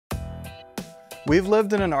We've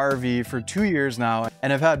lived in an RV for 2 years now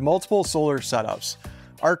and have had multiple solar setups.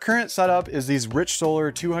 Our current setup is these Rich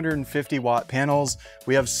Solar 250 watt panels.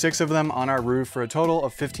 We have 6 of them on our roof for a total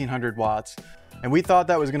of 1500 watts. And we thought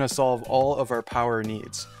that was gonna solve all of our power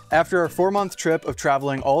needs. After a 4-month trip of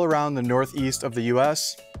traveling all around the northeast of the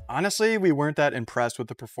US, honestly, we weren't that impressed with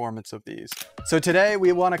the performance of these. So today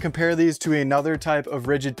we want to compare these to another type of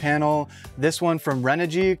rigid panel, this one from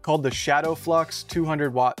Renogy called the ShadowFlux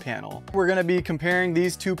 200 watt panel. We're going to be comparing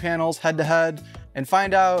these two panels head to head and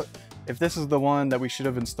find out if this is the one that we should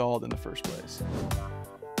have installed in the first place.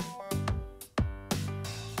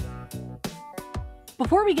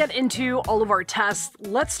 Before we get into all of our tests,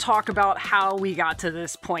 let's talk about how we got to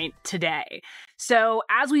this point today. So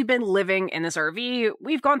as we've been living in this RV,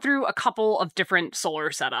 we've gone through a couple of different solar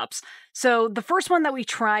setups. So the first one that we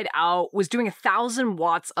tried out was doing 1000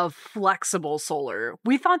 watts of flexible solar.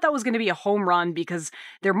 We thought that was going to be a home run because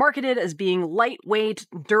they're marketed as being lightweight,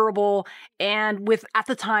 durable, and with, at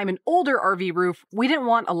the time, an older RV roof, we didn't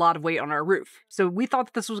want a lot of weight on our roof. So we thought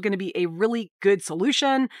that this was going to be a really good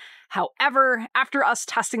solution. However, after us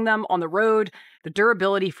testing them on the road, the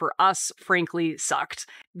durability for us, frankly, sucked.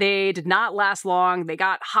 They did not last long, they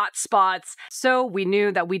got hot spots, so we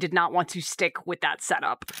knew that we did not want to stick with that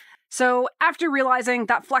setup. So after realizing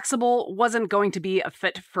that flexible wasn't going to be a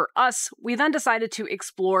fit for us, we then decided to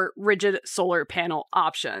explore rigid solar panel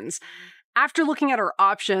options. After looking at our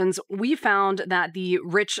options, we found that the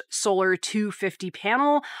Rich Solar 250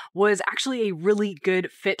 panel was actually a really good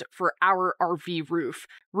fit for our RV roof.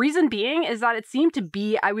 Reason being is that it seemed to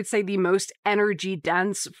be, I would say, the most energy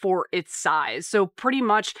dense for its size. So pretty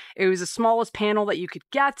much it was the smallest panel that you could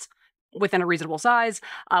get within a reasonable size,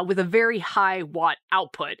 with a very high watt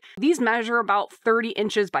output. These measure about 30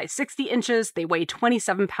 inches by 60 inches, they weigh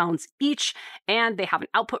 27 pounds each, and they have an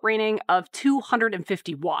output rating of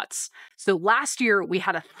 250 watts. So last year we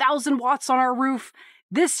had 1000 watts on our roof.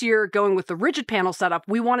 This year, going with the rigid panel setup,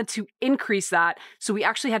 we wanted to increase that, so we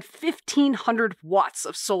actually had 1500 watts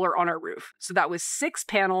of solar on our roof. So that was 6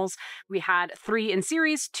 panels. We had 3 in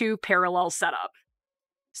series, 2 parallel setup.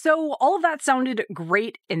 So all of that sounded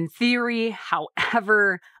great in theory.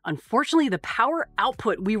 However, unfortunately, the power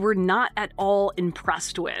output we were not at all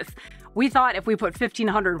impressed with. We thought if we put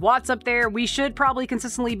 1500 watts up there, we should probably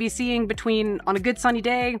consistently be seeing between, on a good sunny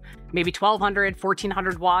day, maybe 1200,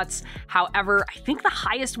 1400 watts. However, I think the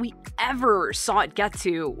highest we ever saw it get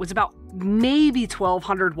to was about maybe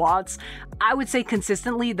 1200 watts. I would say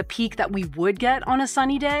consistently the peak that we would get on a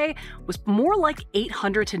sunny day was more like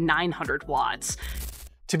 800 to 900 watts.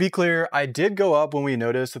 To be clear, I did go up when we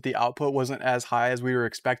noticed that the output wasn't as high as we were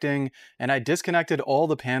expecting, and I disconnected all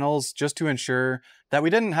the panels just to ensure that we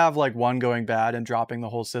didn't have like one going bad and dropping the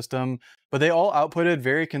whole system, but they all outputted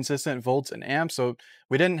very consistent volts and amps, so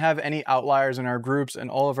we didn't have any outliers in our groups, and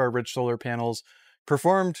all of our Rich Solar panels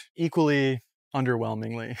performed equally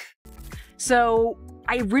underwhelmingly. So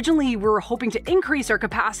we were hoping to increase our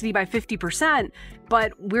capacity by 50%,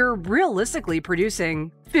 but we're realistically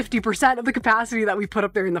producing 50% of the capacity that we put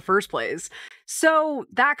up there in the first place. So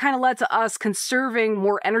that kind of led to us conserving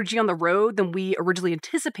more energy on the road than we originally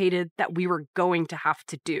anticipated that we were going to have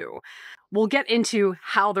to do. We'll get into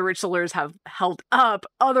how the Rich Solars have held up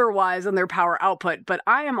otherwise in their power output, but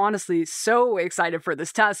I am honestly so excited for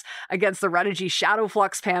this test against the Renogy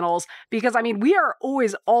ShadowFlux panels because, I mean, we are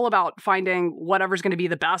always all about finding whatever's going to be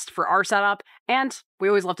the best for our setup, and we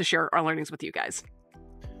always love to share our learnings with you guys.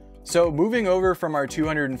 So moving over from our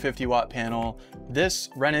 250 watt panel, this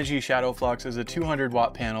Renogy ShadowFlux is a 200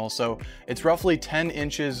 watt panel, so it's roughly 10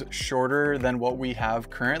 inches shorter than what we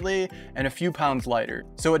have currently and a few pounds lighter.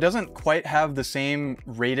 So it doesn't quite have the same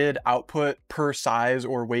rated output per size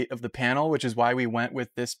or weight of the panel, which is why we went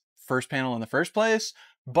with this first panel in the first place,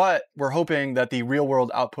 but we're hoping that the real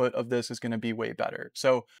world output of this is going to be way better.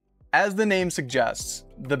 So as the name suggests,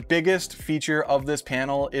 the biggest feature of this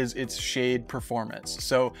panel is its shade performance.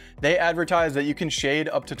 So they advertise that you can shade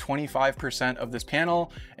up to 25% of this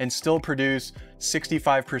panel and still produce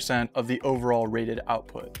 65% of the overall rated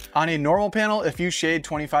output. On a normal panel, if you shade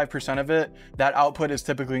 25% of it, that output is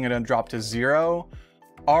typically going to drop to 0.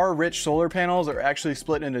 Our Rich Solar panels are actually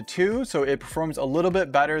split into 2, so it performs a little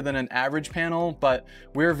bit better than an average panel, but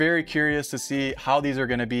we're very curious to see how these are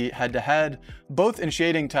going to be head to head, both in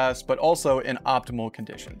shading tests, but also in optimal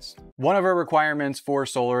conditions. One of our requirements for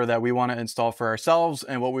solar that we want to install for ourselves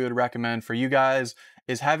and what we would recommend for you guys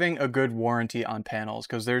is having a good warranty on panels,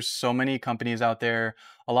 because there's so many companies out there.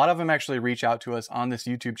 A lot of them actually reach out to us on this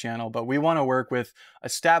YouTube channel, but we want to work with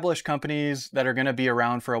established companies that are going to be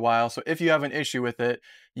around for a while. So if you have an issue with it,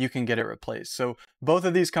 you can get it replaced. So both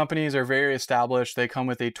of these companies are very established. They come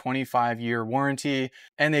with a 25-year warranty,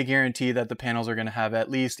 and they guarantee that the panels are going to have at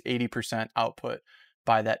least 80% output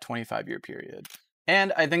by that 25-year period.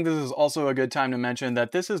 And I think this is also a good time to mention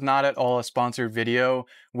that this is not at all a sponsored video.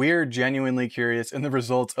 We're genuinely curious in the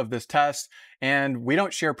results of this test, and we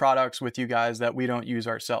don't share products with you guys that we don't use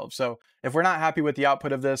ourselves. So if we're not happy with the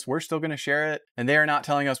output of this, we're still going to share it, and they are not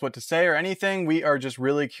telling us what to say or anything. We are just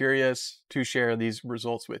really curious to share these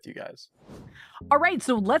results with you guys. All right,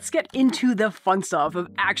 so let's get into the fun stuff of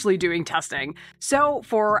actually doing testing. So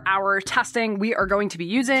for our testing, we are going to be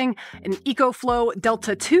using an EcoFlow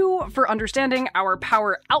Delta 2 for understanding our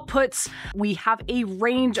power outputs. We have a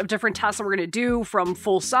range of different tests that we're going to do, from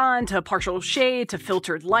full sun to partial shade to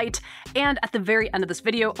filtered light. And at the very end of this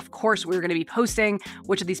video, of course, we're going to be posting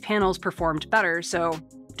which of these panels performed better. So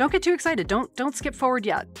don't get too excited. Don't skip forward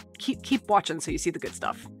yet. Keep watching so you see the good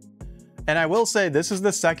stuff. And I will say, this is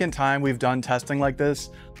the second time we've done testing like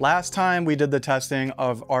this. Last time we did the testing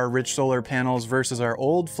of our rich solar panels versus our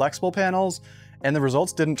old flexible panels, and the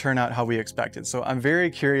results didn't turn out how we expected. So I'm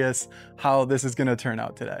very curious how this is gonna turn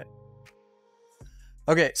out today.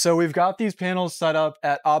 Okay, so we've got these panels set up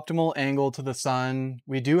at optimal angle to the sun.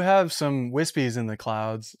 We do have some wispies in the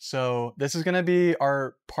clouds. So this is gonna be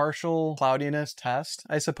our partial cloudiness test,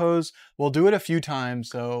 I suppose. We'll do it a few times,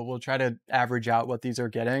 so we'll try to average out what these are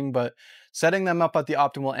getting, but setting them up at the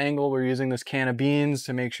optimal angle, we're using this can of beans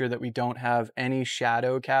to make sure that we don't have any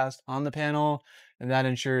shadow cast on the panel, and that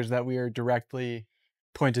ensures that we are directly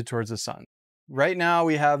pointed towards the sun. Right now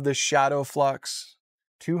we have the ShadowFlux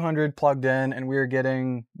 200 plugged in, and we're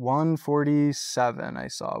getting 147, I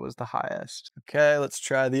saw was the highest. Okay, let's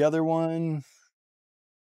try the other one.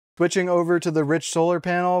 Switching over to the rich solar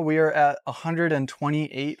panel, we are at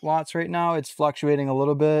 128 watts right now. It's fluctuating a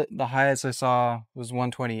little bit. The highest I saw was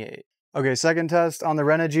 128. Okay, second test on the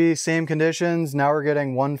Renogy, same conditions. Now we're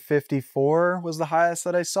getting 154 was the highest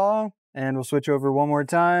that I saw. And we'll switch over one more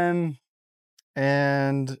time.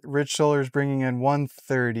 And rich solar is bringing in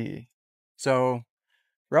 130. So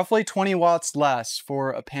roughly 20 watts less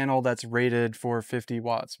for a panel that's rated for 50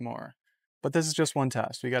 watts more. But this is just one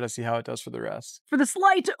test. We got to see how it does for the rest. For the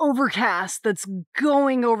slight overcast that's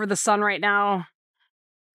going over the sun right now,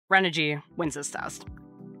 Renogy wins this test.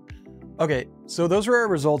 Okay, so those were our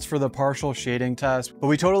results for the partial shading test, but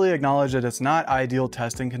we totally acknowledge that it's not ideal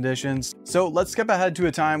testing conditions. So let's skip ahead to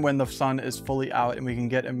a time when the sun is fully out and we can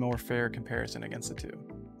get a more fair comparison against the two.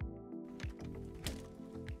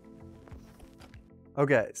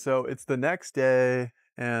 Okay, so it's the next day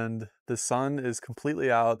and the sun is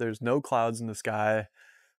completely out. There's no clouds in the sky,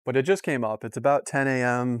 but it just came up. It's about 10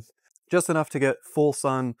 a.m., just enough to get full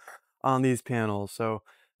sun on these panels. So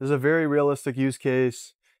this is a very realistic use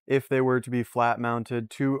case if they were to be flat mounted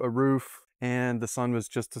to a roof and the sun was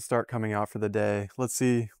just to start coming out for the day. Let's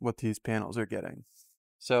see what these panels are getting.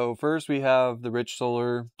 So first we have the rich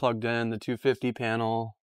solar plugged in, the 250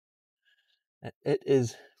 panel. It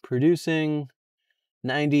is producing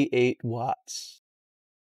 98 watts.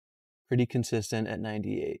 Pretty consistent at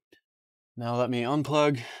 98. Now let me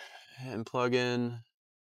unplug and plug in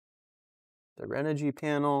the Renogy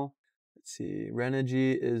panel. Let's see,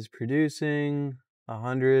 Renogy is producing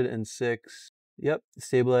 106. Yep,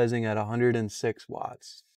 stabilizing at 106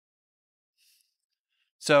 watts.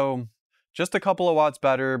 So just a couple of watts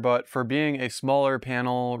better, but for being a smaller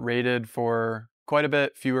panel rated for quite a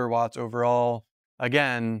bit fewer watts overall,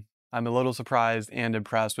 again, I'm a little surprised and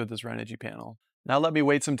impressed with this Renogy panel. Now let me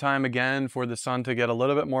wait some time again for the sun to get a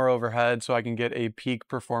little bit more overhead so I can get a peak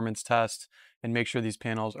performance test and make sure these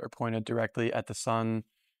panels are pointed directly at the sun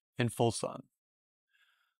in full sun.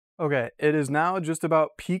 Okay, it is now just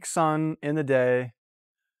about peak sun in the day.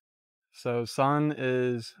 So sun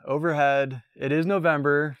is overhead. It is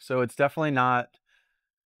November, so it's definitely not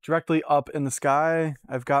directly up in the sky.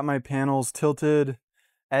 I've got my panels tilted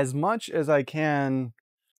as much as I can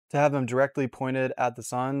to have them directly pointed at the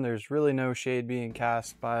sun. There's really no shade being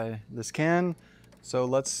cast by this can. So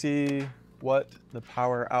let's see what the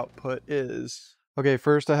power output is. Okay,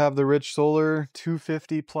 first I have the rich solar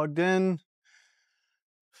 250 plugged in.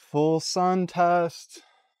 Full sun test.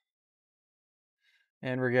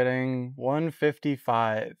 And we're getting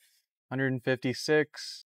 155,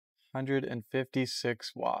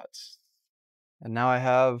 156 watts. And now I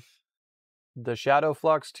have the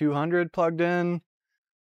ShadowFlux 200 plugged in.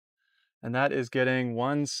 And that is getting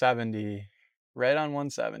 170, right on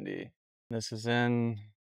 170. This is in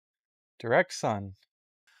direct sun.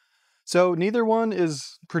 So neither one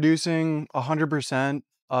is producing 100%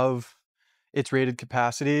 of its rated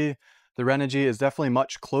capacity. The Renogy is definitely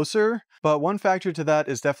much closer, but one factor to that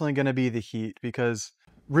is definitely going to be the heat, because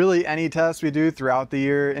really any test we do throughout the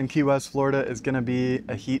year in Key West, Florida is going to be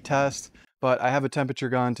a heat test, but I have a temperature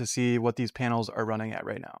gun to see what these panels are running at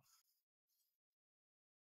right now.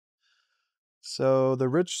 So the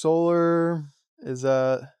rich solar is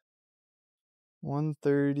at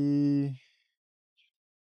 130,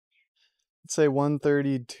 let's say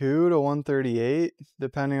 132 to 138,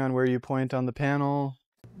 depending on where you point on the panel.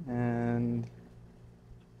 And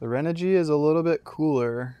the Renogy is a little bit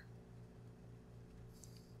cooler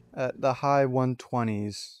at the high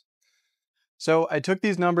 120s. So I took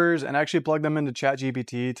these numbers and actually plugged them into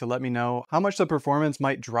ChatGPT to let me know how much the performance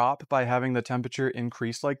might drop by having the temperature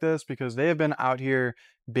increase like this, because they have been out here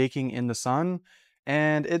baking in the sun.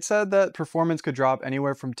 And it said that performance could drop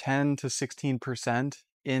anywhere from 10 to 16%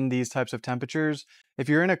 in these types of temperatures. If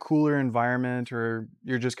you're in a cooler environment or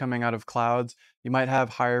you're just coming out of clouds, you might have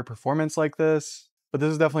higher performance like this. But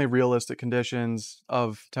this is definitely realistic conditions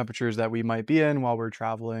of temperatures that we might be in while we're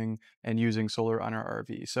traveling and using solar on our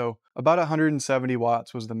RV. So about 170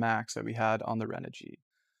 watts was the max that we had on the Renogy.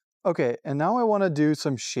 Okay, and now I want to do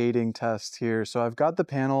some shading tests here. So I've got the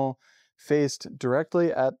panel faced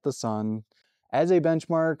directly at the sun. As a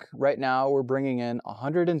benchmark, right now we're bringing in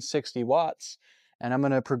 160 watts, and I'm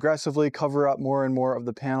going to progressively cover up more and more of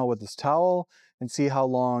the panel with this towel and see how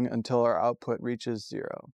long until our output reaches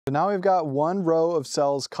 0. So now we've got one row of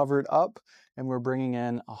cells covered up, and we're bringing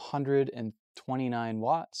in 129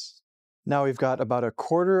 watts. Now we've got about a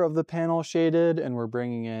quarter of the panel shaded, and we're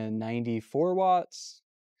bringing in 94 watts.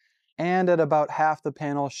 And at about half the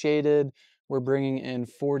panel shaded, we're bringing in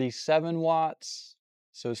 47 watts.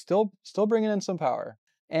 So still bringing in some power.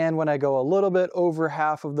 And when I go a little bit over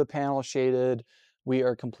half of the panel shaded, we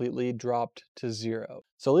are completely dropped to 0.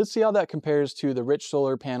 So let's see how that compares to the rich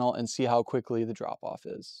solar panel and see how quickly the drop off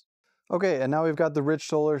is. Okay, and now we've got the rich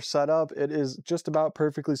solar set up. It is just about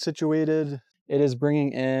perfectly situated. It is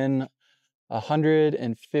bringing in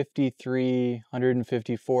 153,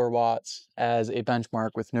 154 watts as a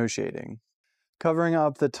benchmark with no shading. Covering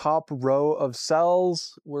up the top row of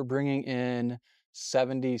cells, we're bringing in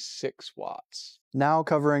 76 watts. Now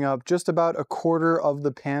covering up just about a quarter of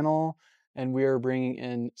the panel, and we are bringing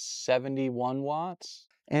in 71 watts.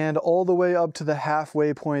 And all the way up to the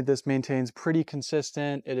halfway point, this maintains pretty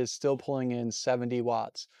consistent. It is still pulling in 70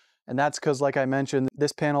 watts. And that's because, like I mentioned,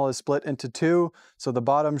 this panel is split into two, so the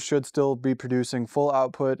bottom should still be producing full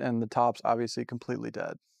output and the top's obviously completely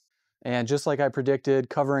dead. And just like I predicted,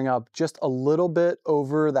 covering up just a little bit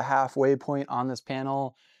over the halfway point on this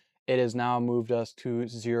panel, it has now moved us to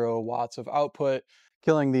 0 watts of output,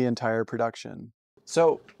 killing the entire production.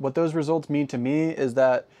 So what those results mean to me is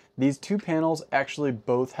that these two panels actually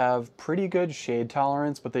both have pretty good shade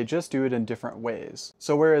tolerance, but they just do it in different ways.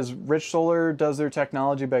 So whereas Rich Solar does their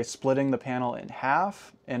technology by splitting the panel in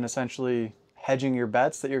half and essentially hedging your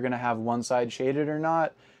bets that you're going to have one side shaded or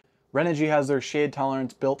not, Renogy has their shade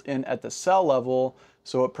tolerance built in at the cell level,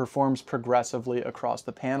 so it performs progressively across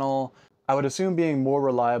the panel. I would assume being more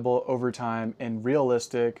reliable over time in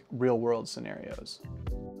realistic, real-world scenarios.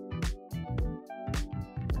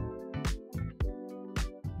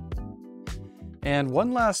 And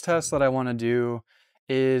one last test that I want to do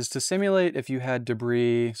is to simulate if you had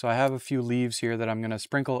debris. So I have a few leaves here that I'm going to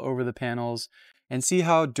sprinkle over the panels and see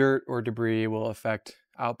how dirt or debris will affect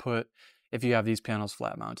output if you have these panels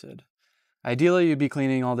flat mounted. Ideally, you'd be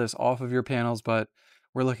cleaning all this off of your panels, but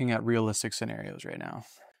we're looking at realistic scenarios right now.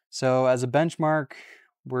 So as a benchmark,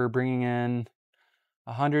 we're bringing in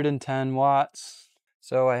 110 watts.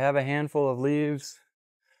 So I have a handful of leaves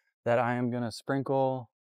that I am going to sprinkle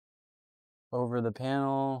over the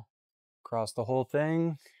panel, across the whole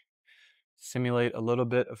thing, simulate a little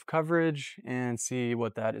bit of coverage and see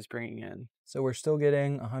what that is bringing in. So we're still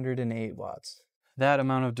getting 108 watts. That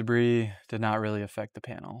amount of debris did not really affect the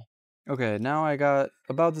panel. Okay, now I got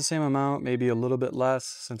about the same amount, maybe a little bit less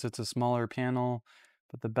since it's a smaller panel,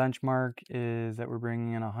 but the benchmark is that we're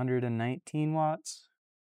bringing in 119 watts.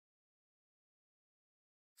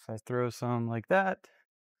 If I throw some like that,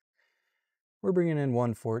 we're bringing in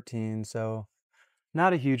 114, so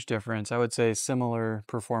not a huge difference. I would say similar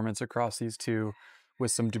performance across these two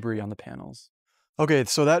with some debris on the panels. Okay,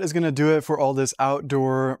 so that is going to do it for all this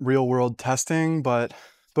outdoor real-world testing, but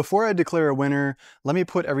before I declare a winner, let me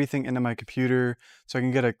put everything into my computer so I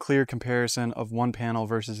can get a clear comparison of one panel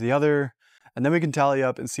versus the other, and then we can tally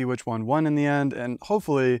up and see which one won in the end, and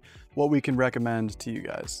hopefully what we can recommend to you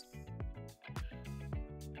guys.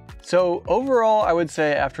 So overall, I would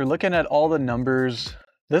say after looking at all the numbers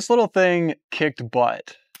This little thing kicked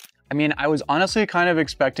butt. I mean, I was honestly kind of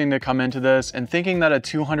expecting to come into this and thinking that a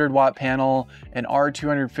 200 watt panel and our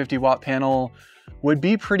 250 watt panel would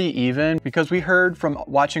be pretty even, because we heard from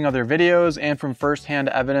watching other videos and from firsthand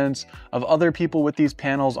evidence of other people with these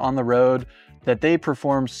panels on the road that they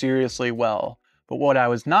perform seriously well. But what I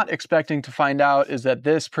was not expecting to find out is that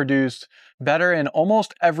this produced better in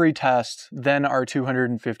almost every test than our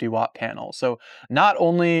 250 watt panel. So not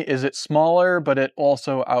only is it smaller, but it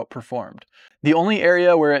also outperformed. The only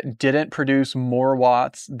area where it didn't produce more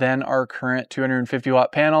watts than our current 250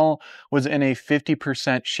 watt panel was in a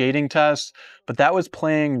 50% shading test, but that was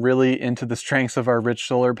playing really into the strengths of our rich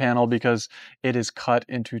solar panel because it is cut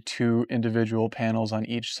into 2 individual panels on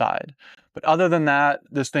each side. But other than that,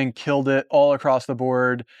 this thing killed it all across the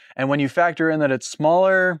board. And when you factor in that it's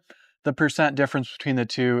smaller, the percent difference between the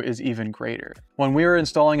two is even greater. When we were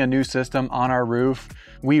installing a new system on our roof,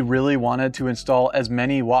 we really wanted to install as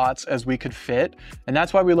many watts as we could fit. And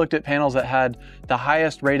that's why we looked at panels that had the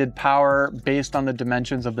highest rated power based on the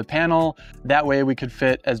dimensions of the panel. That way we could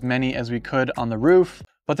fit as many as we could on the roof.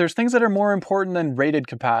 But there's things that are more important than rated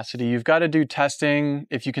capacity. You've got to do testing.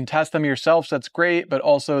 If you can test them yourself, that's great, but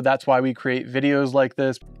also that's why we create videos like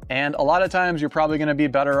this. And a lot of times you're probably going to be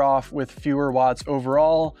better off with fewer watts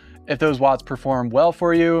overall if those watts perform well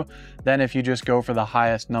for you than if you just go for the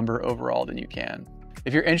highest number overall than you can.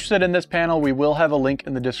 If you're interested in this panel, we will have a link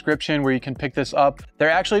in the description where you can pick this up.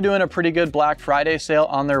 They're actually doing a pretty good Black Friday sale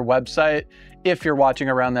on their website if you're watching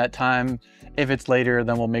around that time. If it's later,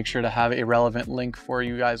 then we'll make sure to have a relevant link for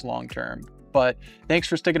you guys long term. But thanks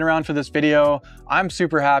for sticking around for this video. I'm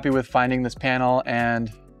super happy with finding this panel,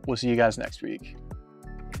 and we'll see you guys next week.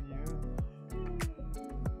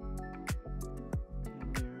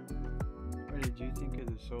 What did you think of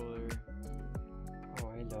the solar?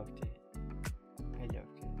 Oh, I loved it.